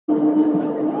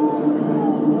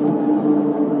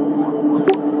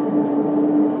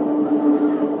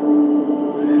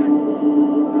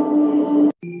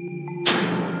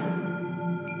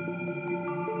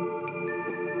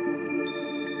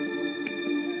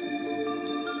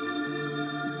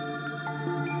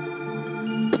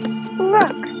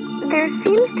Look, there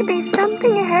seems to be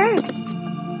something ahead.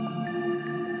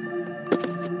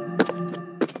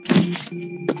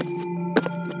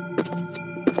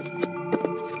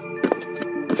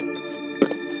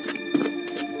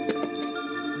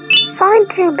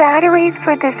 Find 2 batteries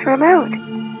for this remote.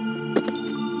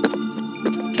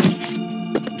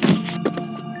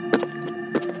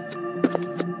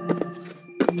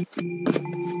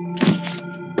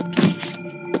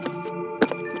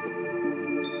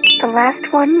 The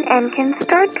last one and can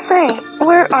start play.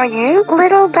 Where are you,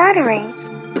 little battery?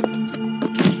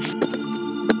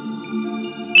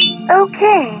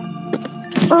 Okay.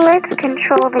 Let's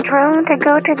control the drone to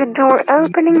go to the door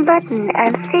opening button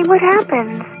and see what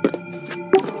happens.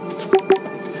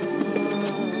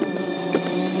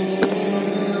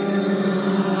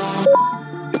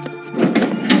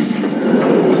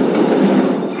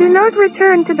 Do not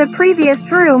return to the previous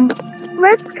room.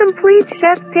 Let's complete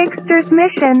Chef Pigster's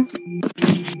mission.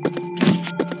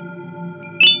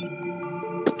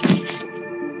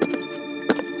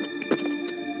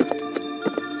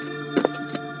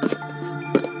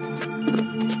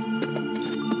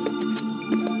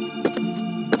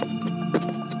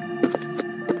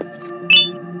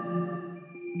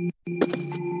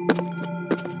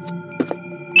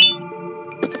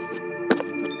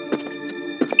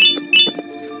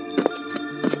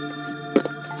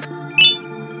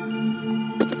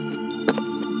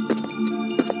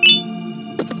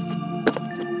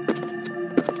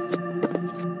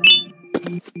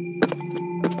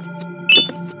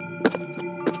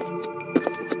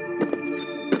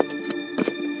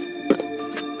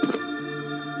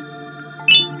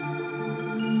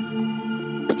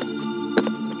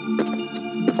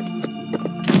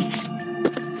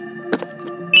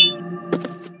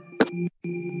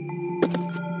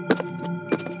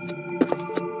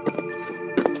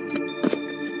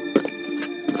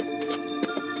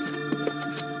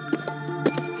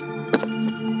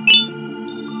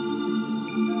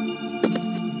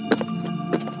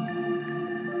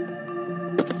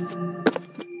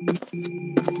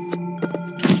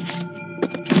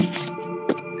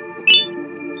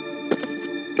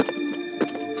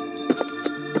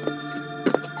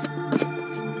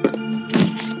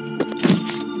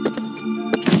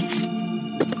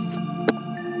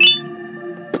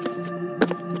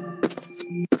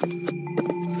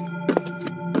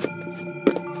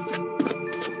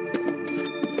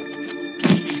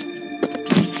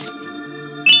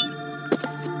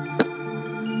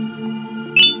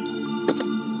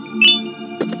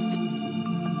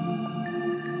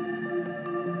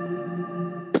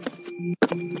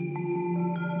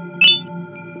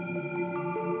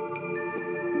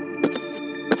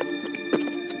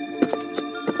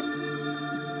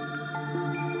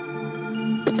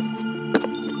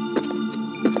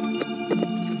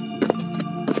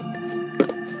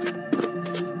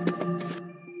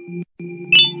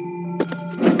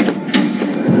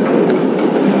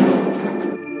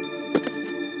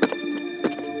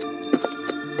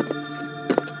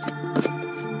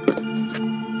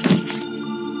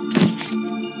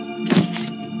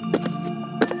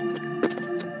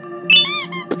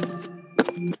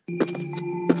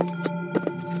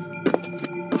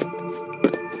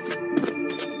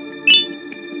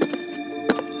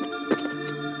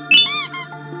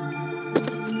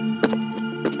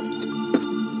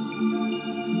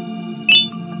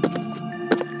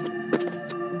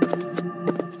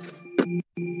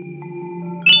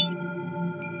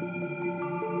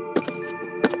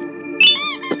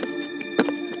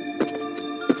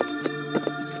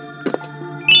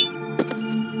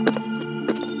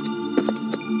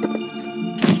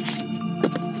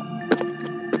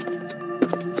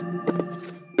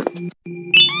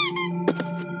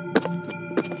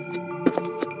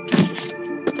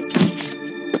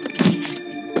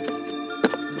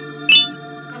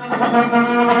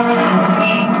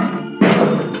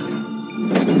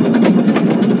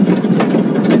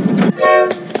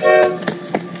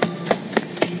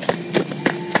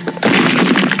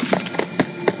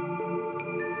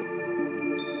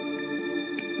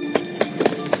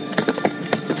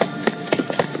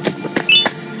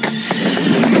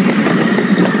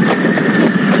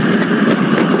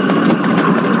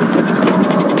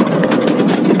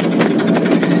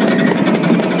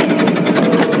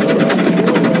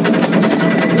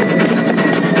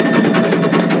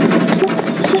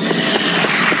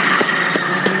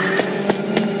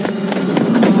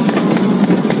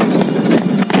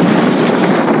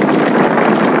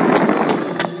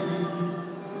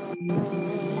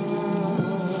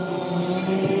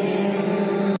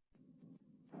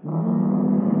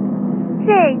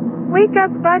 Hey, wake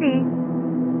up, buddy.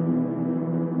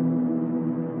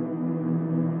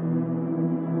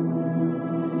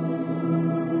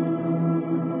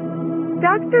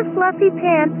 Dr. Fluffy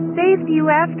Pants saved you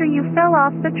after you fell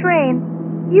off the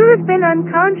train. You have been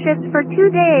unconscious for 2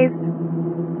 days.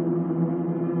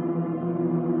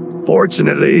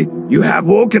 Fortunately, you have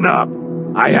woken up.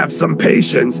 I have some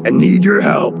patience and need your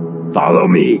help. Follow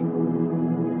me.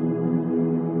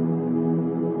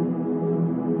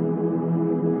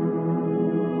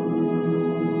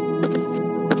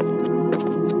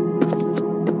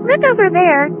 Look over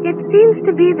there, it seems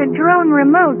to be the drone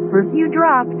remote you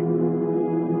dropped.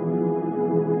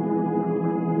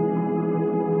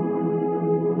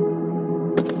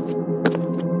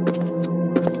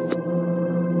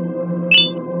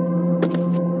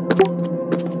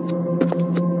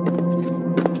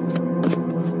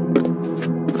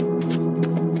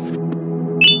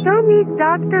 Go meet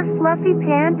Dr. Fluffy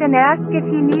Pant and ask if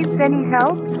he needs any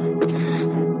help.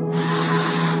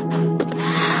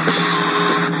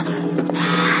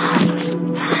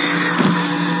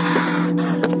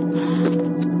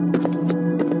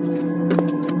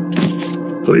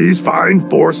 Please find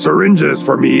 4 syringes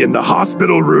for me in the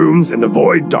hospital rooms and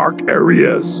avoid dark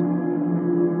areas.